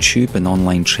that YouTube and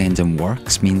online trending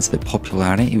works means that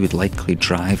popularity would likely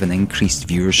drive an increased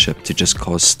viewership to Just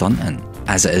Cause stunting.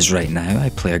 As it is right now, I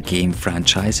play a game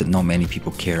franchise that not many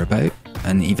people care about,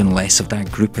 and even less of that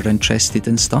group are interested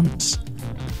in stunts.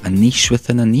 A niche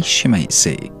within a niche, you might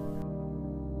say.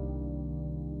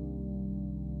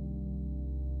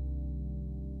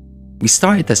 We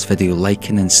started this video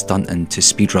likening stunting to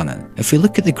speedrunning. If we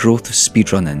look at the growth of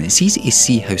speedrunning, it's easy to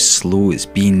see how slow it's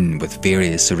been with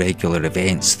various irregular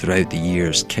events throughout the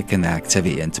years kicking the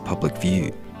activity into public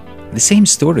view. The same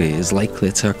story is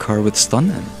likely to occur with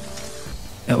stunting.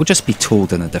 It will just be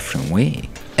told in a different way.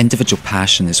 Individual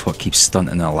passion is what keeps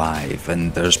stunting alive,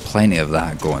 and there's plenty of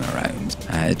that going around.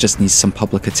 It just needs some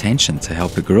public attention to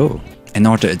help it grow. In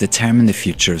order to determine the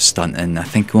future of stunting, I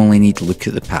think we only need to look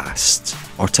at the past,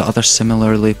 or to other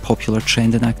similarly popular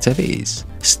trending activities.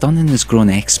 Stunting has grown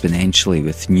exponentially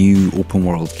with new open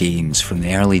world games from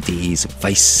the early days of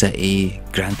Vice City,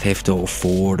 Grand Theft Auto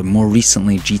 4 and more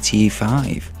recently GTA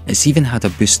 5. It's even had a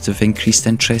boost of increased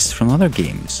interest from other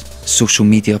games. Social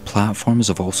media platforms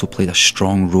have also played a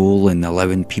strong role in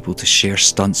allowing people to share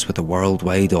stunts with a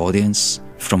worldwide audience.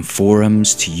 From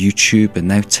forums to YouTube and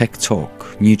now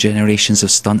TikTok, new generations of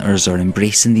stunters are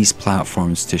embracing these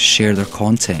platforms to share their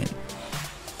content.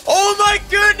 Oh my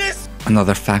goodness!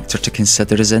 Another factor to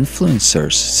consider is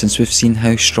influencers, since we've seen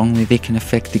how strongly they can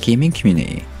affect the gaming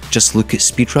community. Just look at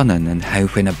speedrunning and how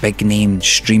when a big name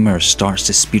streamer starts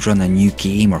to speedrun a new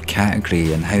game or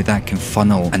category and how that can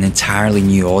funnel an entirely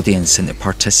new audience into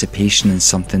participation in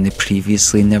something they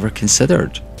previously never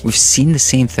considered. We've seen the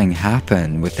same thing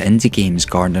happen with indie games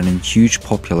garnering huge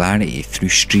popularity through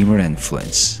streamer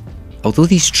influence. Although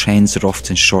these trends are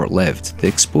often short-lived, the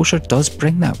exposure does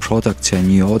bring that product to a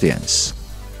new audience.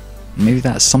 Maybe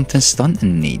that's something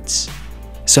stunting needs.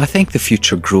 So I think the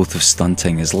future growth of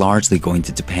stunting is largely going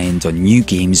to depend on new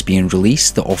games being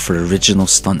released that offer original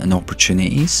stunting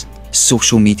opportunities,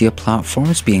 social media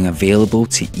platforms being available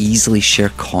to easily share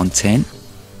content,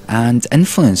 and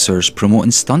influencers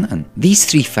promoting stunting. These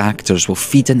three factors will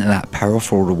feed into that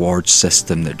powerful rewards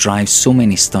system that drives so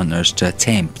many stunters to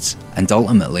attempt and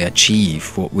ultimately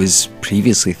achieve what was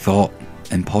previously thought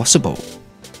impossible.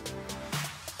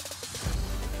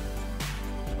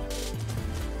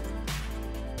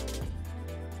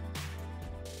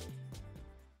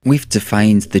 We've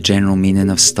defined the general meaning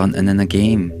of stunting in a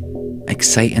game.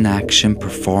 Exciting action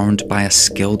performed by a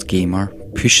skilled gamer,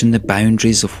 pushing the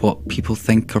boundaries of what people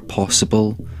think are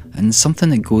possible, and something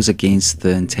that goes against the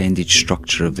intended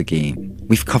structure of the game.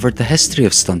 We've covered the history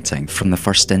of stunting, from the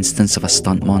first instance of a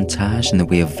stunt montage in the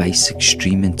way of Vice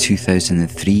Extreme in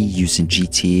 2003 using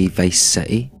GTA Vice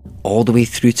City, all the way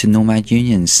through to Nomad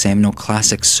Union's seminal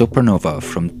classic Supernova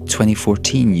from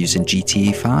 2014 using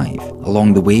GTA 5.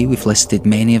 Along the way, we've listed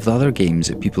many of the other games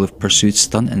that people have pursued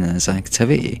stunting as an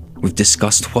activity. We've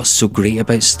discussed what's so great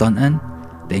about stunting,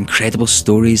 the incredible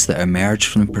stories that emerge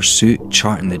from the pursuit,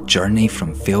 charting the journey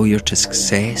from failure to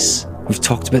success. We've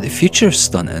talked about the future of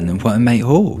stunting and what it might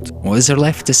hold. What is there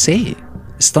left to say?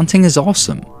 Stunting is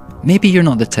awesome. Maybe you're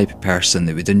not the type of person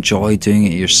that would enjoy doing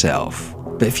it yourself,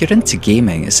 but if you're into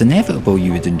gaming, it's inevitable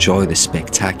you would enjoy the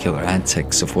spectacular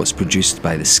antics of what's produced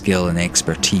by the skill and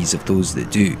expertise of those that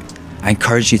do. I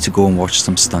encourage you to go and watch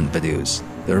some stunt videos.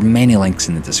 There are many links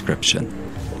in the description.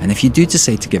 And if you do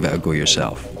decide to give it a go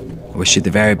yourself, I wish you the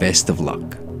very best of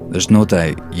luck. There's no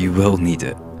doubt you will need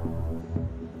it.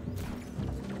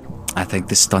 I think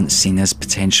the stunt scene has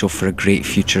potential for a great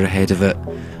future ahead of it.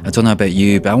 I don't know about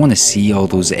you, but I want to see all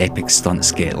those epic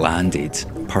stunts get landed,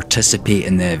 participate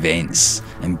in the events,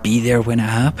 and be there when it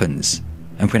happens.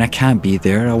 And when I can't be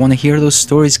there, I want to hear those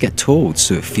stories get told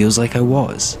so it feels like I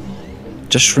was.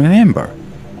 Just remember,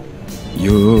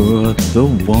 You're the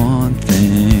one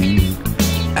thing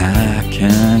I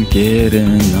can't get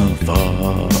enough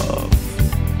of.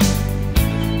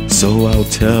 So I'll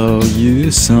tell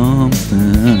you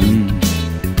something.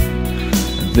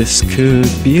 This could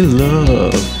be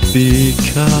love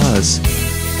because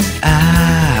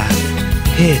I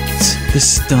hit the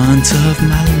stunt of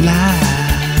my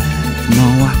life. No,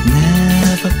 I've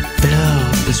never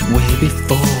felt this way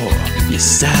before.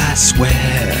 Yes, I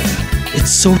swear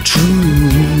it's so true.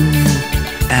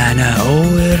 And I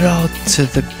owe it all to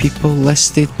the people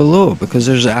listed below, because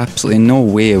there's absolutely no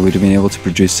way I would have been able to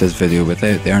produce this video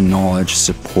without their knowledge,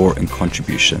 support and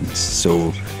contributions.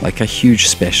 So like a huge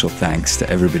special thanks to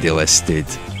everybody listed.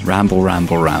 Ramble,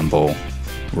 ramble, ramble.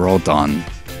 We're all done.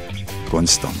 Go and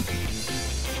stunt.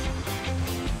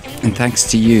 And thanks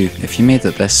to you, if you made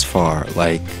it this far,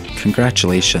 like,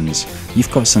 congratulations.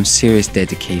 You've got some serious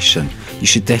dedication. You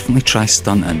should definitely try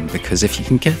stunting, because if you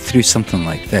can get through something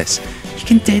like this, you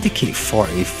can dedicate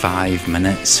 45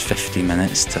 minutes, 50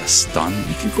 minutes to a stunt.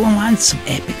 You can go and land some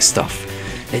epic stuff.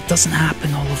 It doesn't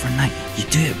happen all overnight. You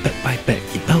do it bit by bit.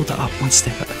 You build it up one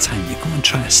step at a time. You go and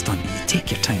try a stunt. You take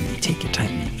your time. You take your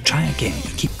time. You try again.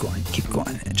 You keep going. Keep going.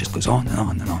 And it just goes on and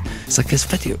on and on. It's like this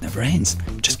video. It never ends.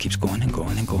 It just keeps going and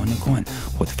going and going and going.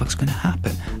 What the fuck's going to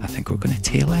happen? I think we're going to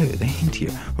tail out at the end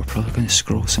here. We're probably going to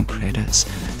scroll some credits.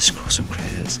 Scroll some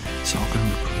credits. It's all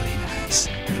going to look really nice.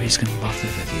 Everybody's going to love the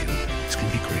video. It's going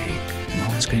to be great. No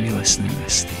one's going to be listening at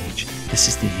this stage. This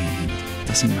is the end. It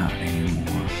doesn't matter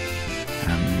anymore.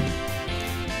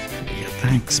 Yeah,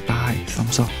 thanks, bye,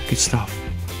 thumbs up, good stuff.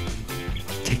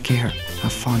 Take care,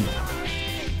 have fun.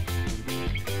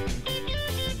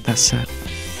 That's it.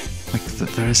 Like,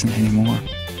 there isn't any more.